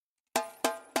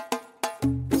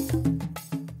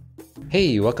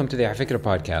Hey, welcome to the Afikra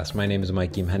podcast. My name is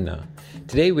Mikey Mhenna.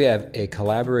 Today we have a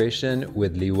collaboration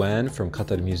with Liwan from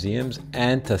Qatar Museums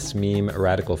and Tasmeem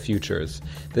Radical Futures.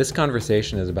 This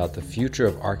conversation is about the future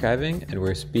of archiving, and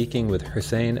we're speaking with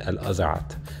Hussein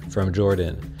Al-Azat from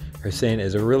Jordan. Hussein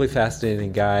is a really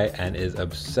fascinating guy and is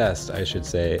obsessed, I should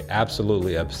say,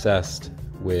 absolutely obsessed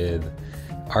with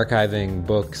archiving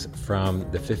books from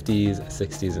the 50s,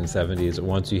 60s, and 70s.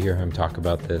 Once you hear him talk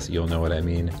about this, you'll know what I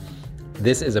mean.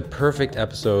 This is a perfect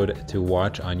episode to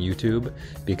watch on YouTube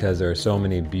because there are so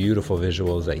many beautiful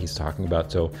visuals that he's talking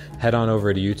about. So head on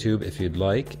over to YouTube if you'd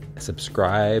like,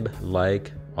 subscribe,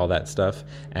 like, all that stuff.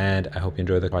 And I hope you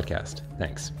enjoy the podcast.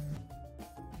 Thanks.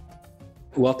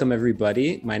 Welcome,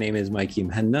 everybody. My name is Mikey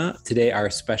Mhenna. Today, our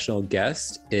special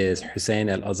guest is Hussein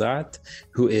Al-Azat,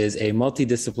 who is a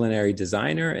multidisciplinary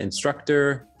designer,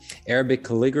 instructor, Arabic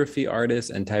calligraphy artist,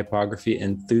 and typography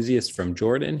enthusiast from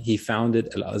Jordan. He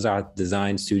founded Al-Azat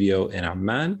Design Studio in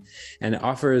Amman and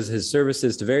offers his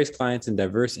services to various clients in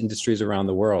diverse industries around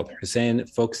the world. Hussein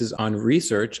focuses on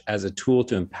research as a tool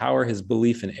to empower his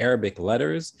belief in Arabic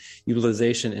letters,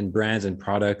 utilization in brands and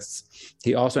products.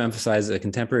 He also emphasizes a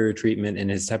contemporary treatment in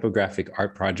his typographic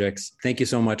art projects. Thank you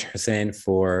so much, Hussein,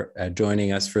 for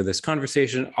joining us for this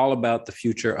conversation all about the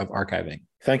future of archiving.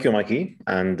 Thank you, Mikey.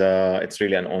 And it's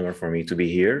really an honor for me to be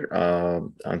here.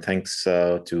 And thanks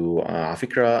to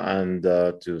Afikra and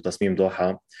to Tasmeem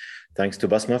Doha. Thanks to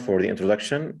Basma for the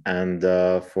introduction and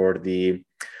for the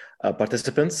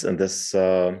participants in this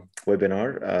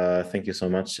webinar. Thank you so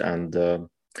much. And I'm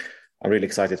really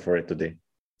excited for it today.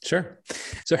 Sure.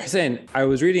 So Hussein, I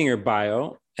was reading your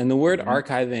bio and the word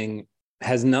archiving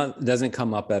doesn't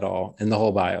come up at all in the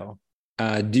whole bio.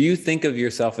 Do you think of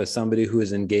yourself as somebody who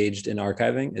is engaged in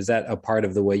archiving? Is that a part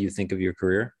of the way you think of your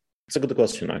career? It's a good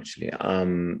question, actually.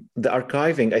 The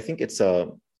archiving, I think it's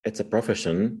a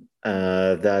profession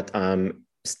that I'm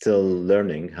still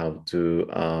learning how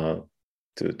to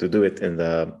do it in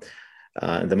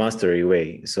the mastery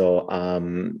way. So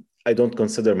I don't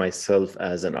consider myself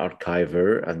as an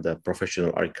archiver and a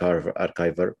professional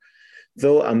archiver,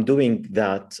 though I'm doing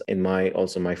that in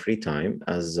my free time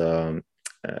as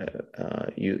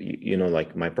you know,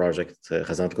 like my project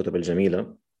خزانة الكتب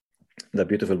الجميلة, the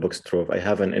beautiful books trove. I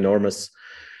have an enormous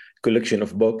collection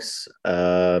of books,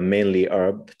 mainly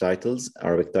Arabic titles,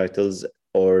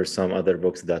 or some other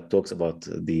books that talks about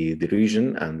the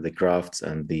region and the crafts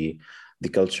and the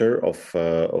culture of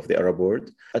the Arab world.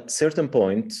 At a certain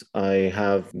point, I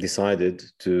have decided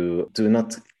to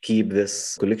not keep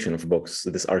this collection of books,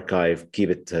 this archive,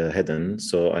 keep it hidden.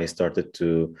 So I started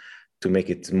to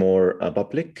make it more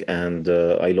public, and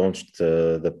I launched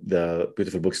the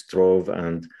Beautiful Books Trove,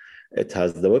 and it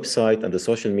has the website and the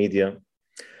social media.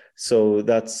 So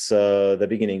that's the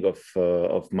beginning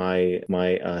of my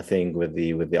thing with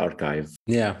the archive.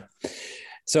 Yeah.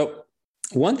 So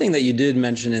one thing that you did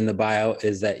mention in the bio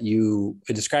is that you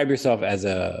describe yourself as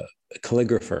a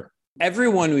calligrapher.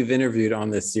 Everyone we've interviewed on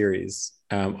this series,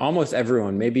 almost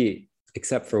everyone, maybe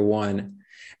except for one,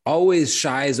 always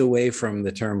shies away from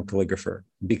the term calligrapher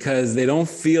because they don't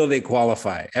feel they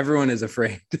qualify. Everyone is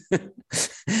afraid to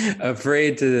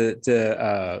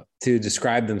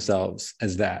describe themselves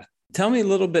as that. Tell me a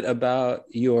little bit about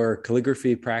your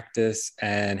calligraphy practice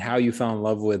and how you fell in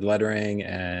love with lettering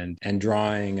and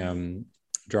drawing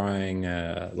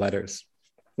letters.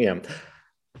 Yeah,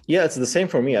 it's the same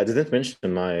for me. I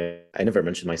never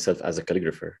mentioned myself as a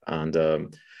calligrapher, and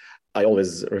I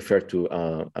always refer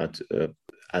to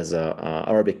as an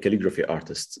Arabic calligraphy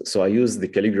artist. So I use the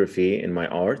calligraphy in my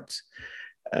art.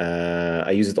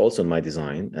 I use it also in my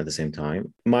design at the same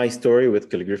time. My story with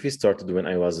calligraphy started when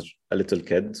I was a little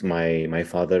kid. My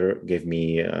father gave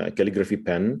me a calligraphy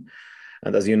pen.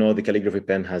 And as you know, the calligraphy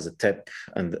pen has a tip,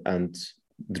 and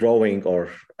drawing or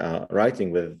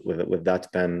writing with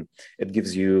that pen, it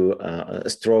gives you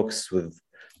strokes with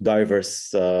diverse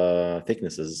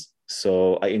thicknesses.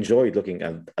 So I enjoyed looking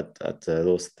at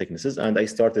those thicknesses, and I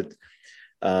started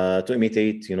to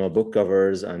imitate, book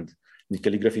covers and the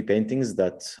calligraphy paintings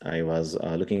that I was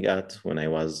looking at when I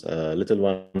was a little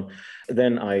one.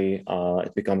 Then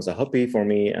it becomes a hobby for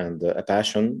me and a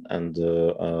passion, and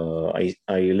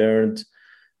I learned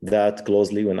that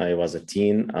closely when I was a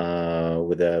teen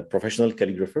with a professional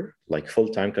calligrapher, like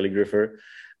full-time calligrapher,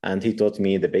 and he taught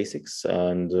me the basics.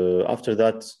 And after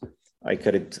that, I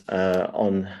carried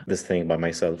on this thing by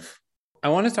myself. I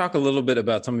want to talk a little bit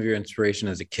about some of your inspiration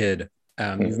as a kid.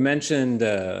 You've mentioned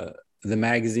the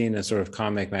magazine, a sort of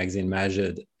comic magazine,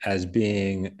 Majid, as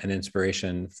being an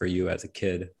inspiration for you as a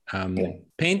kid.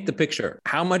 Paint the picture.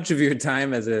 How much of your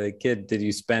time as a kid did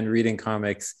you spend reading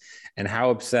comics, and how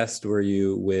obsessed were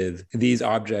you with these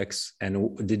objects? And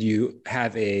did you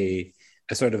have a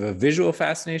sort of a visual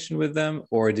fascination with them,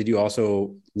 or did you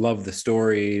also love the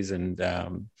stories and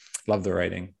love the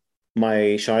writing?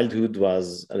 My childhood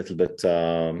was a little bit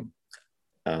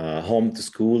home to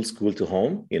school, school to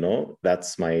home.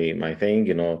 That's my thing.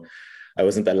 I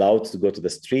wasn't allowed to go to the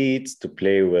streets to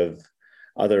play with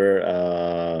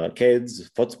other kids,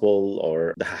 football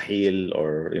or the hahil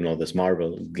or this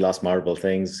glass marble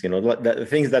things. The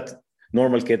things that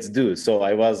normal kids do. So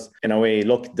I was in a way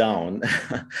locked down,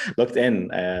 locked in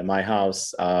my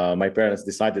house. My parents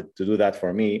decided to do that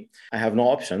for me. I have no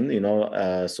option,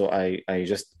 so I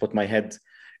just put my head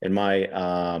in my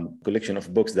collection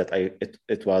of books that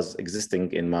it was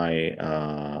existing in my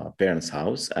parents'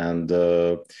 house, and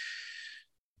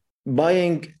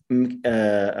buying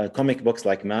comic books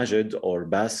like Majid or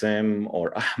Basim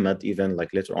or Ahmed, even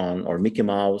like later on, or Mickey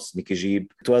Mouse, Mickey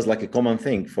Jeep. It was like a common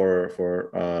thing for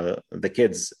the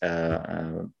kids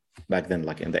back then,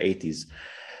 like in the 80s.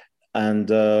 And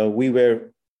we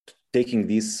were taking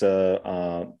these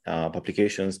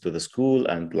publications to the school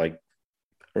and like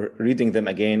reading them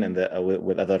again and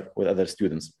with other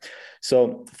students.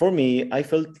 So for me, I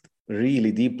felt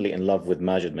really deeply in love with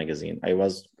Majid magazine. I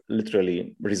was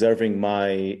literally reserving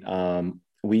my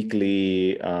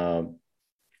weekly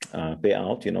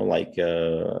payout, like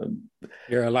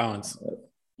your allowance.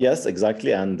 Yes,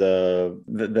 exactly, and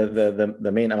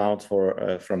the main amount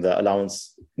from the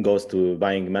allowance goes to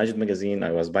buying Majid magazine.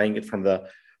 I was buying it from the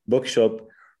bookshop,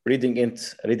 reading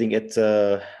it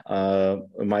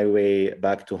my way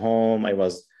back to home. I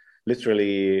was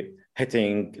literally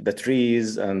hitting the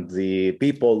trees and the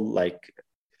people. Like,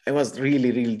 I was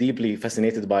really, really deeply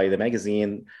fascinated by the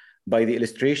magazine, by the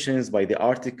illustrations, by the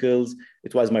articles.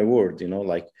 It was my world,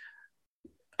 like,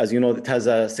 as you know, it has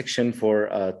a section for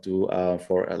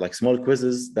like small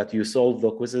quizzes that you solve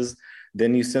the quizzes.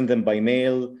 Then you send them by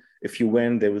mail. If you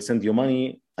win, they will send you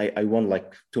money. I won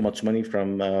like too much money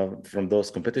from those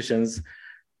competitions.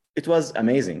 It was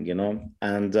amazing,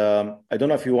 And I don't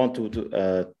know if you want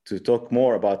to talk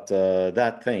more about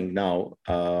that thing now,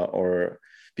 or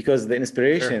because the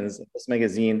inspirations of this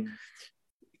magazine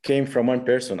came from one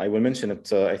person. I will mention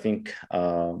it, I think,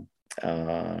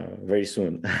 very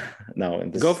soon. Now,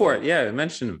 in this, go for it. Yeah,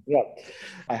 mention them. Yeah,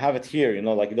 I have it here.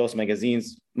 Like those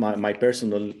magazines, my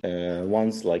personal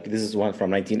ones. Like this is one from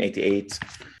 1988.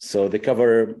 So the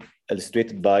cover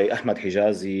illustrated by Ahmad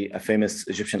Hijazi, a famous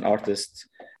Egyptian artist.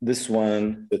 This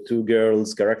one, the two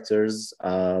girls characters,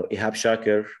 Ihab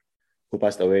Shakir, who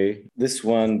passed away. This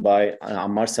one by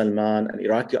Ammar Salman, an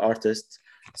Iraqi artist.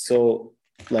 So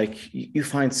like you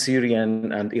find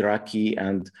Syrian and Iraqi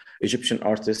and Egyptian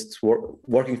artists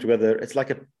working together. It's like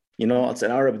it's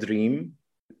an Arab dream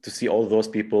to see all those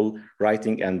people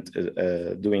writing and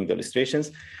doing the illustrations.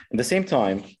 At the same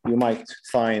time, you might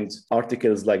find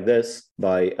articles like this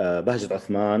by Bahjat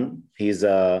Uthman. He's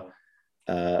a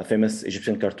famous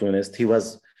Egyptian cartoonist. He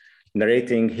was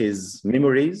narrating his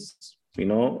memories,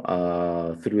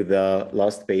 through the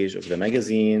last page of the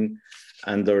magazine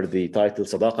under the title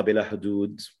Sadaqa Bila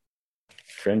Hudud,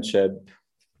 friendship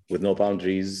with no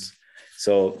boundaries.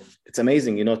 So it's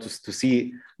amazing, to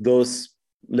see those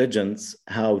legends,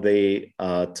 how they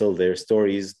tell their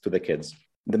stories to the kids.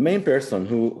 The main person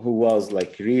who was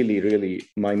like really, really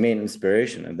my main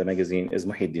inspiration in the magazine is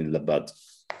Muhyiddin Labbad.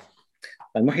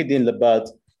 And Muhyiddin Labbad,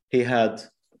 he had,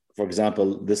 for example,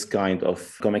 this kind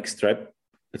of comic strip.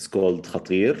 It's called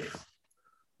Khatir,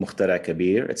 Mukhtara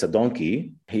Kabir. It's a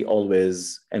donkey. He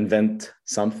always invent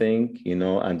something,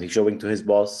 and he's showing to his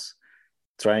boss,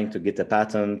 trying to get a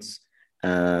patent.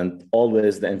 And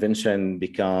always the invention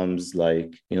becomes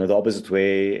like, the opposite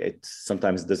way. It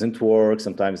sometimes doesn't work.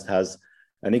 Sometimes it has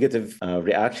a negative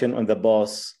reaction on the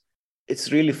boss.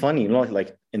 It's really funny,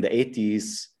 like in the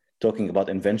 80s, talking about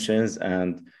inventions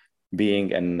and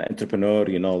being an entrepreneur,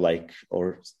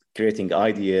 or creating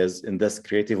ideas in this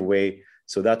creative way.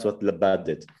 So that's what Labbad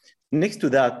did. Next to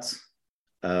that,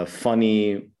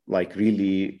 funny, like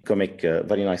really comic,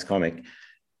 very nice comic,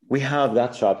 we have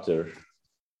that chapter.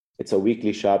 It's a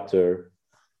weekly chapter,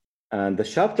 and the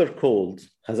chapter called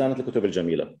Khazanat al-Kutub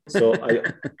al-Jamila. So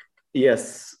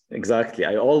yes, exactly.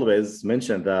 I always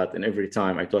mention that in every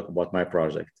time I talk about my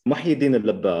project. Muhyiddin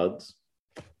al-Labbad,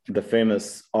 the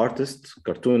famous artist,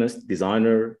 cartoonist,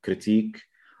 designer, critique,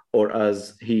 or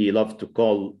as he loved to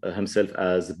call himself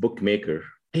as a bookmaker.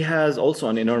 He has also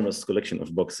an enormous collection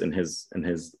of books in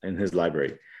his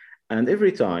library. And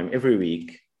every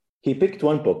week, he picked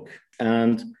one book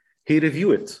and he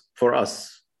reviewed it for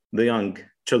us, the young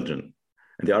children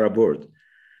in the Arab world.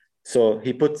 So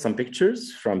he put some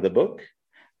pictures from the book,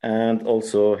 and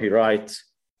also he writes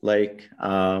like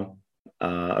a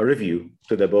review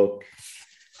to the book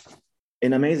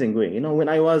in amazing way. When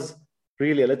I was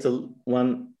really a little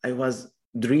one, I was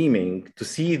dreaming to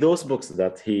see those books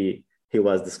that he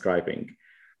was describing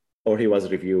or he was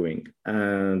reviewing.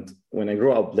 And when I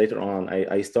grew up later on,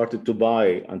 I started to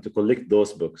buy and to collect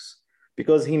those books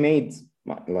because he made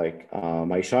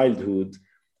my childhood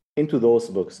into those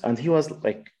books. And he was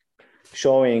like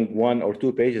showing 1 or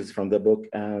 2 pages from the book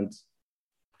and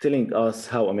telling us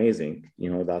how amazing,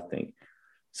 that thing.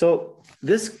 So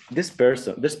this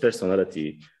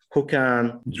personality who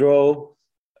can draw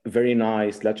very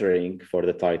nice lettering for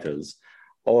the titles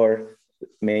or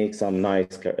make some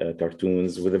nice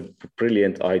cartoons with a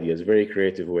brilliant ideas, very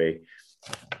creative way,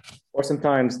 or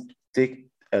sometimes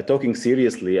talking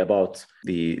seriously about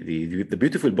the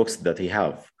beautiful books that he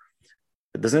have.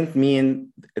 It doesn't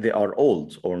mean they are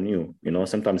old or new.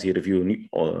 Sometimes he review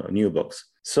new books.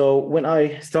 So when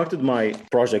I started my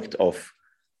project of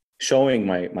showing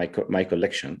my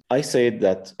collection, I said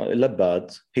that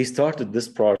Labad, he started this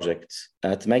project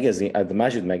at the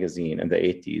Majid magazine in the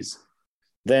 80s.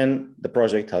 Then the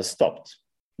project has stopped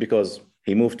because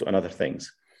he moved to other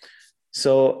things.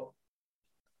 So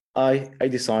I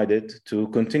decided to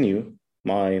continue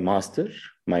my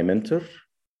mentor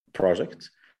project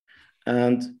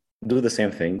and do the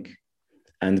same thing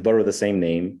and borrow the same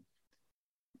name,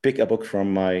 pick a book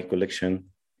from my collection,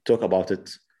 talk about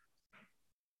it,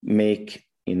 make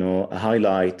a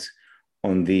highlight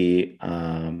on the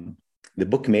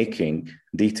bookmaking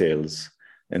details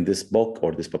in this book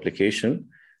or this publication,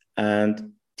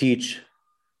 and teach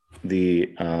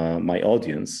my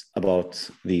audience about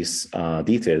these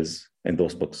details in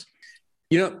those books.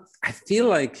 I feel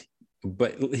like,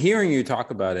 but hearing you talk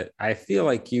about it, I feel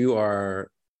like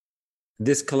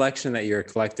this collection that you're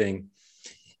collecting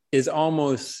is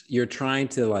almost, you're trying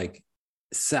to like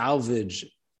salvage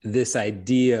this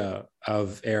idea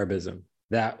of Arabism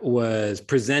that was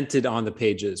presented on the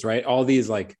pages, right? All these,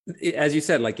 like, as you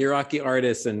said, like Iraqi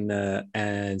artists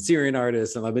and Syrian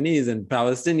artists and Lebanese and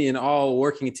Palestinian all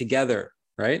working together,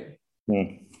 right?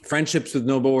 Mm. Friendships with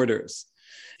no borders,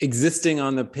 existing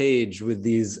on the page with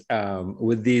these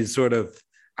sort of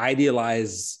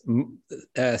idealized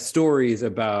stories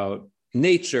about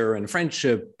nature and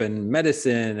friendship and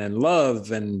medicine and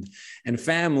love and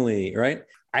family, right?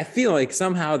 I feel like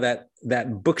somehow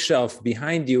that bookshelf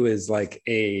behind you is like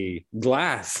a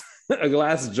glass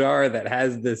jar that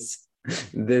has this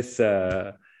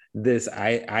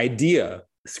idea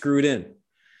screwed in.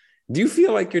 Do you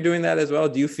feel like you're doing that as well?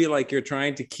 Do you feel like you're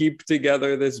trying to keep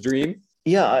together this dream?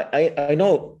 Yeah, I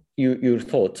know your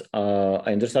thought.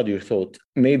 I understand your thought.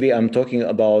 Maybe I'm talking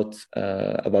about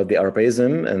the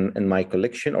Arabism in my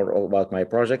collection or about my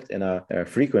project in a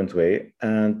frequent way.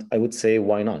 And I would say,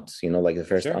 why not? Like the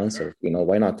first answer,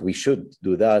 why not? We should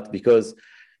do that because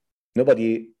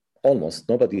almost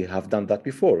nobody have done that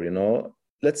before.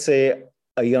 Let's say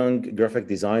a young graphic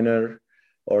designer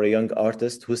or a young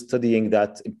artist who's studying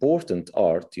that important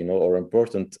art, or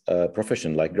important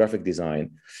profession like graphic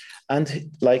design. And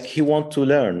like he wants to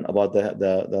learn about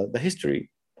the history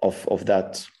of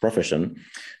that profession.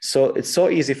 So it's so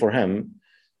easy for him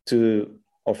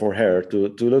or for her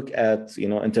to look at,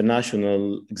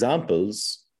 international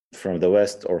examples from the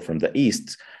West or from the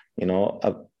East.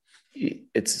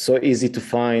 It's so easy to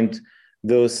find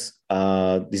those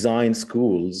design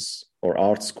schools or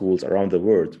art schools around the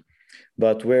world.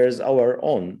 But where's our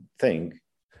own thing?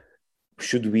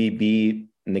 Should we be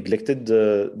neglected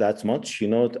that much,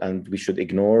 and we should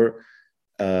ignore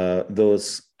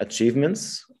those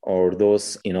achievements or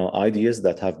those, ideas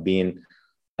that have been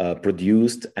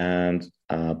produced and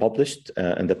published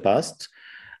in the past?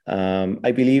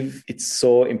 I believe it's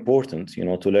so important,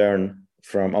 to learn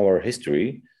from our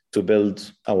history to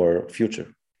build our future.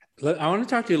 I want to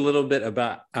talk to you a little bit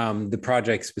about the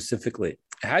project specifically.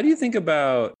 How do you think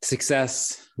about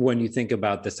success when you think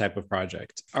about this type of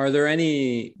project? Are there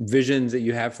any visions that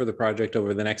you have for the project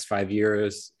over the next 5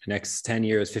 years, next 10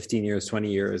 years, 15 years,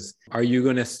 20 years? Are you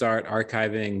going to start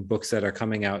archiving books that are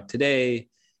coming out today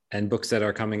and books that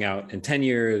are coming out in 10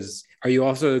 years? Are you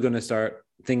also going to start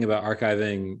thinking about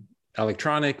archiving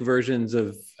electronic versions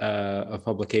of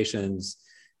publications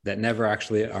that never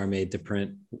actually are made to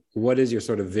print? What is your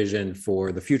sort of vision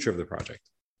for the future of the project?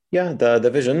 Yeah, the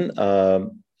vision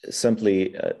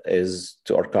simply is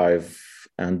to archive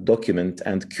and document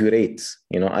and curate.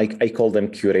 I call them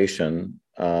curation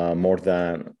more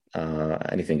than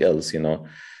anything else,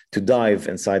 dive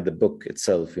inside the book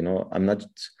itself. I'm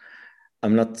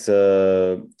not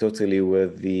totally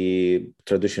with the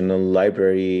traditional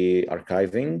library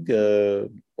archiving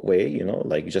way,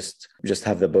 like just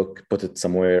have the book, put it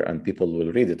somewhere, and people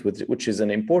will read it, which is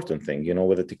an important thing,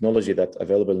 with the technology that's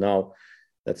available now.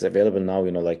 It's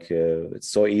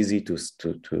so easy to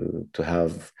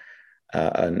have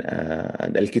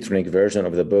an electronic version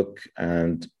of the book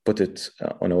and put it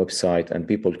on a website, and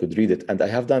people could read it. And I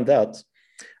have done that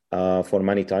for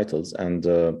many titles, and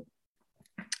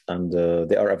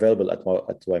they are available at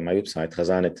my website,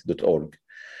 khazanet.org.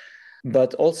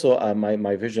 But also,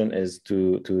 my vision is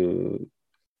to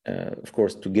of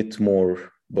course, to get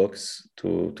more books,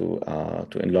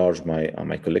 to enlarge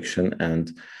my collection,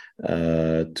 and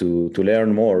to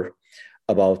learn more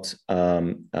about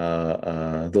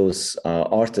those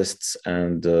artists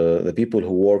and the people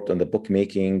who worked on the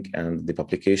bookmaking and the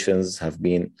publications have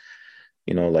been,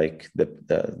 like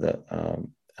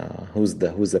who's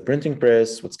the printing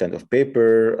press, what kind of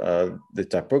paper, the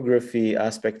typography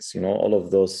aspects, all of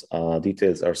those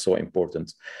details are so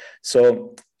important.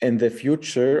 So in the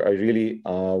future, I really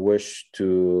wish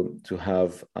to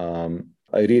have,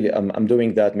 I'm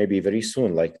doing that maybe very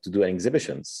soon, like to do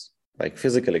exhibitions, like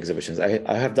physical exhibitions.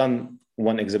 I have done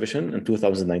one exhibition in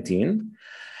 2019.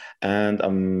 And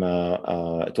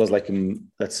it was like,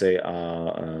 let's say,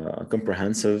 a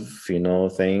comprehensive,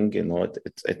 thing.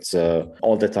 It's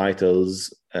all the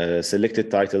titles,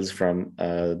 selected titles from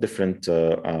different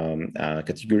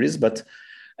categories. But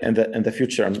in the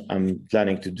future, I'm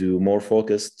planning to do more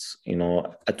focused,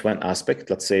 at one aspect.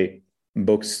 Let's say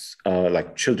books,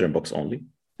 like children books only.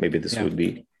 Maybe this would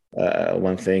be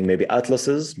one thing. Maybe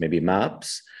atlases, maybe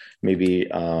maps, maybe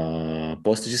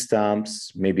postage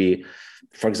stamps, maybe.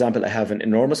 For example, I have an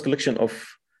enormous collection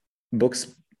of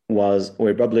books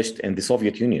were published in the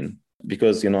Soviet Union,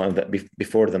 because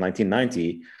before the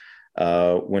 1990,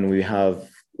 when we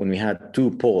had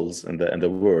two poles in the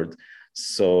world.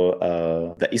 So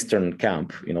the Eastern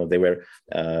camp, they were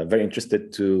very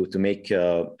interested to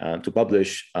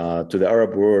publish to the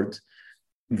Arab world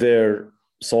their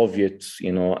Soviet,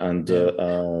 and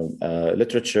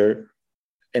literature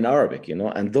in Arabic,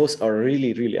 and those are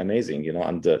really, really amazing,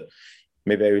 and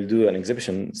maybe I will do an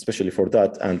exhibition especially for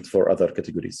that and for other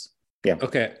categories. Yeah.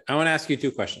 Okay. I want to ask you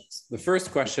two questions. The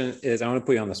first question is, I want to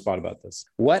put you on the spot about this.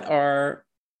 What are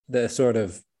the sort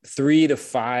of 3 to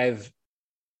 5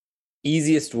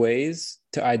 easiest ways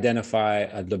to identify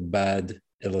a Labad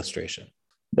illustration?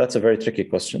 That's a very tricky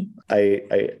question.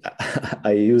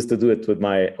 I used to do it with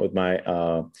my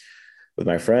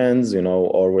friends,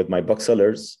 or with my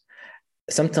booksellers.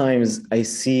 Sometimes I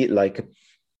see like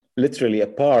literally a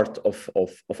part of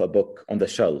a book on the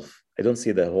shelf. I don't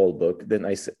see the whole book. Then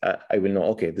I will know,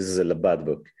 okay, this is a Labad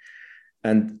book.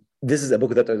 And this is a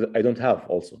book that I don't have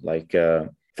also. Like,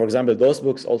 for example, those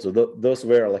books also, those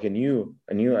were like a new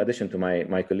addition to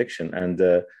my collection. And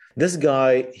this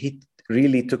guy, he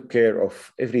really took care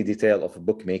of every detail of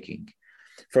bookmaking.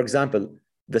 For example,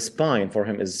 the spine for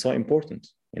him is so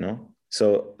important,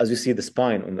 So as you see the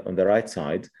spine on the right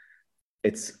side,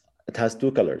 it has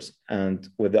 2 colors, and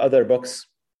with the other box,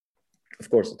 of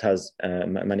course, it has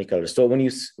many colors. So when you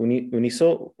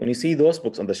see those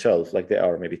books on the shelf, like they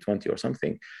are maybe 20 or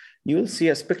something, you will see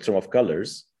a spectrum of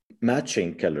colors,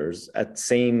 matching colors at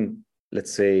same,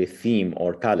 let's say, theme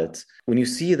or palette. When you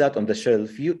see that on the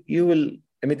shelf, you will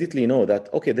immediately know that,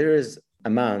 okay, there is a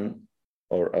man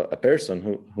or a person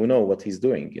who know what he's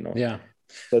doing, Yeah.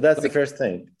 So that's the first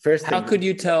thing. How could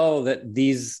you tell that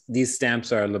these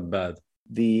stamps are Labad?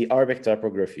 The Arabic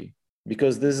typography,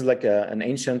 because this is like an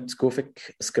ancient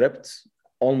Kufic script.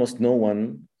 Almost no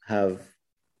one have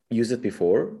used it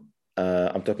before.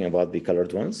 I'm talking about the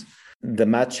colored ones. The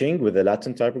matching with the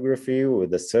Latin typography,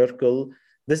 with the circle.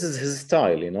 This is his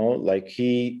style, like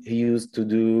he used to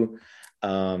do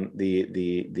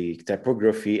the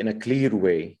typography in a clear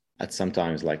way at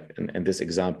sometimes, like in this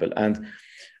example. And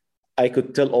I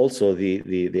could tell also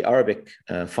the Arabic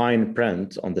fine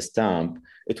print on the stamp.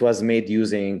 It was made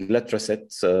using letraset,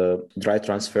 dry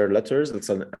transfer letters. It's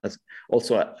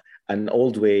also an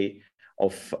old way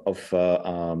of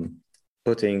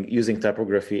using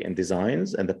typography in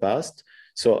designs in the past.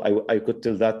 So I could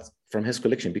tell that from his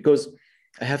collection, because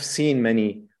I have seen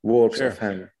many works of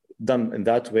him done in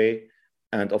that way.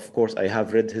 And of course, I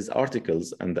have read his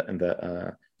articles and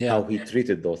how he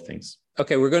treated those things.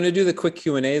 Okay, we're going to do the quick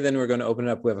Q&A, then we're going to open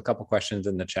it up. We have a couple questions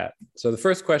in the chat. So the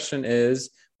first question is,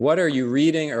 what are you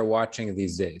reading or watching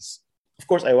these days? Of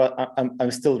course,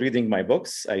 I'm still reading my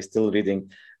books. I'm still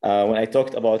reading. When I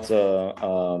talked about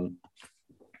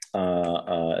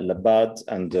Labad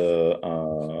and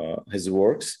his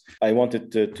works. I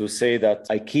wanted to say that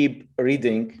I keep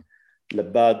reading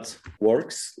Labad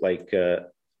works, like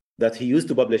that he used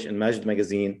to publish in Majid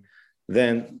magazine.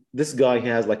 Then this guy, he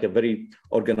has like a very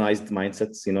organized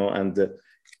mindset, and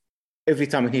every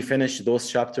time he finished those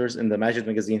chapters in the Majid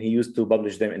magazine, he used to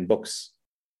publish them in books.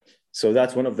 So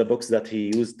that's one of the books that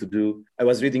he used to do. I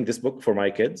was reading this book for my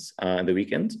kids in the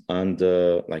weekend and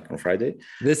like on Friday.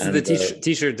 This is the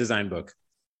t-shirt design book.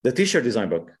 The t-shirt design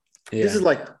book. Yeah. This is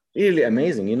like really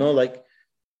amazing, like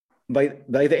by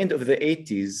the end of the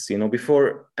 80s,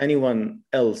 before anyone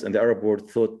else in the Arab world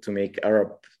thought to make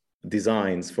Arab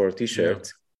designs for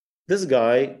t-shirts, this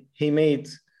guy, he made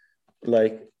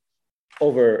like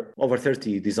over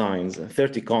 30 designs,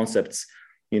 30 concepts,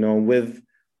 with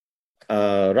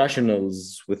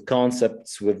rationals, with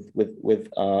concepts, with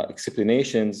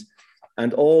explanations,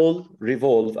 and all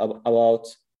revolve about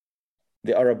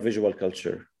the Arab visual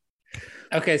culture.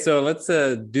 Okay, so let's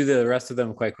do the rest of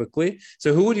them quite quickly.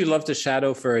 So who would you love to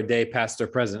shadow for a day, past or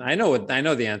present? I know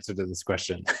the answer to this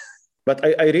question. But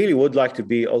I really would like to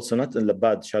be also not in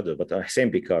Labad shadow, but a Hussein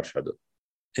Bikar shadow.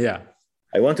 Yeah.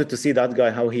 I wanted to see that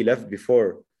guy, how he left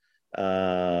before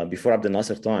Abdel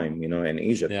Nasser time, in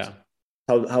Egypt. Yeah.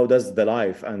 How does the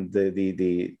life and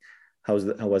how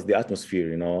was the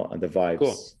atmosphere, and the vibes,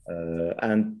 cool.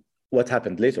 And what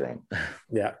happened later on.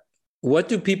 Yeah. What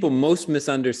do people most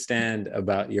misunderstand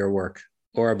about your work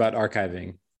or about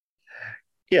archiving?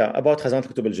 Yeah, about Khazanat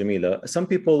Kutub al-Jamila. Some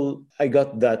people, I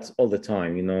got that all the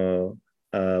time,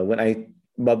 when I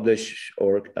publish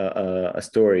or a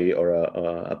story or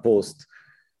a post,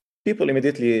 people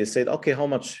immediately said, okay, how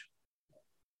much?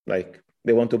 Like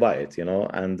they want to buy it,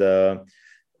 and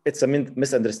it's a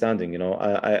misunderstanding.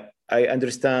 I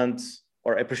understand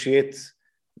or appreciate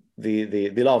the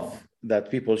love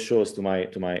that people shows to my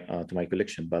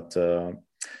collection, but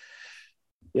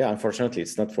unfortunately,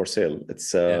 it's not for sale.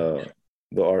 It's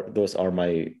those are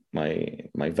my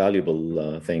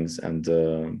valuable things, and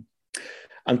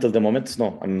until the moment,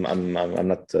 no, I'm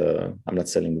not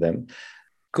selling them.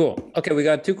 Cool. Okay, we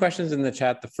got two questions in the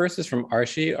chat. The first is from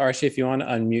Arshi. Arshi, if you want to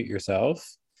unmute yourself.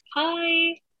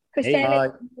 Hi, Hussein. Hey.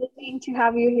 It's amazing to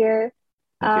have you here.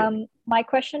 My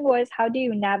question was, how do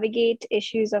you navigate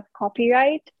issues of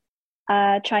copyright,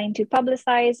 trying to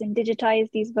publicize and digitize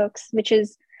these books, which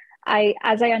is,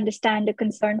 as I understand, a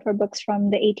concern for books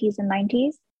from the 80s and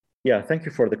 90s? Yeah, thank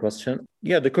you for the question.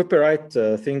 Yeah, the copyright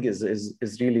thing is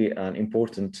really an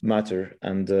important matter,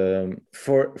 and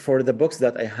for the books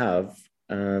that I have,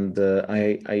 and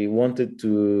I wanted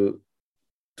to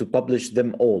publish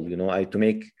them all, to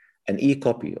make an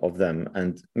e-copy of them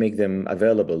and make them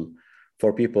available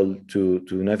for people to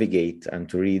navigate and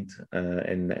to read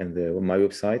in my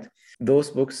website. Those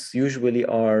books usually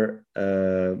are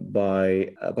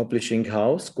by a publishing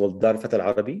house called Dar Fat Al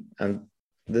Arabi, and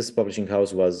this publishing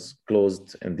house was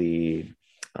closed in the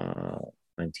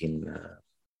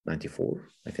 1994,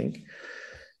 I think.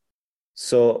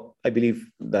 So I believe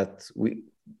that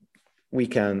we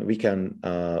can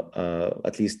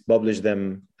at least publish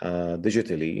them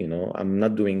digitally. I'm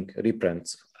not doing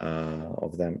reprints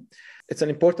of them. It's an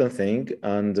important thing,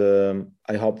 and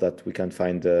I hope that we can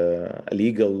find a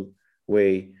legal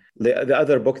way. The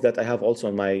other book that I have also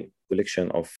in my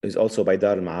collection is also by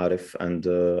Dar al-Ma'arif, and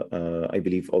I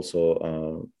believe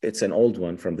also it's an old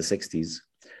one from the 60s.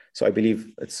 So I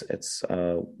believe it's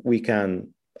we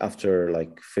can, after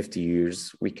like 50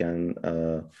 years, we can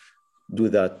do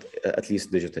that at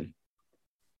least digitally.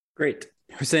 Great.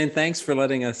 Hussein, thanks for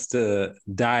letting us to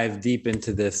dive deep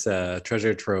into this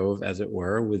treasure trove, as it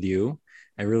were, with you.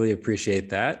 I really appreciate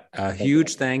that.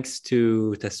 Huge thanks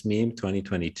to Tasmeem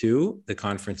 2022. The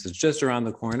conference is just around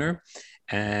the corner.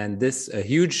 And this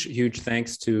huge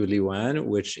thanks to Liwan,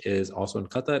 which is also in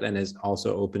Qatar and is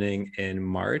also opening in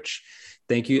March.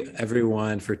 Thank you,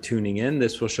 everyone, for tuning in.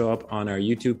 This will show up on our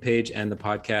YouTube page and the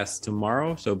podcast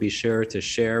tomorrow. So be sure to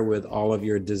share with all of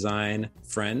your design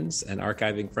friends and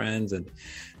archiving friends and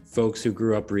folks who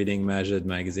grew up reading Majid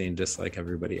magazine just like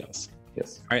everybody else.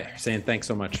 Yes. All right, Hussein, thanks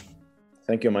so much.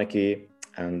 Thank you, Mikey.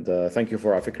 And thank you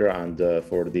for afikra and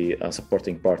for the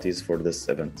supporting parties for this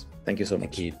event. Thank you so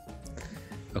much. Thank you.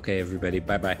 Okay, everybody.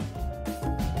 Bye-bye.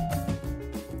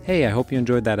 Hey, I hope you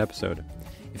enjoyed that episode.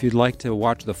 If you'd like to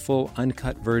watch the full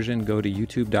uncut version, go to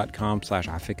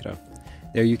youtube.com/afikra.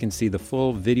 There you can see the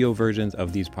full video versions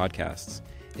of these podcasts.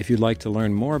 If you'd like to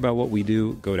learn more about what we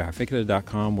do, go to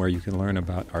afikra.com, where you can learn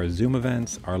about our Zoom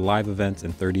events, our live events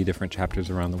in 30 different chapters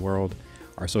around the world,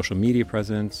 our social media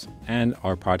presence, and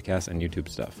our podcast and YouTube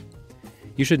stuff.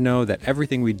 You should know that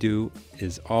everything we do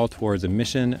is all towards a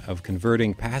mission of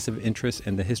converting passive interest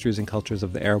in the histories and cultures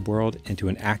of the Arab world into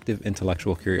an active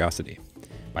intellectual curiosity.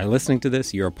 By listening to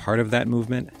this, you're a part of that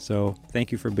movement, so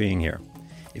thank you for being here.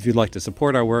 If you'd like to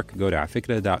support our work, go to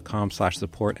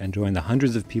afikra.com/support and join the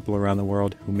hundreds of people around the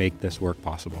world who make this work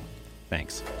possible.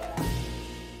 Thanks.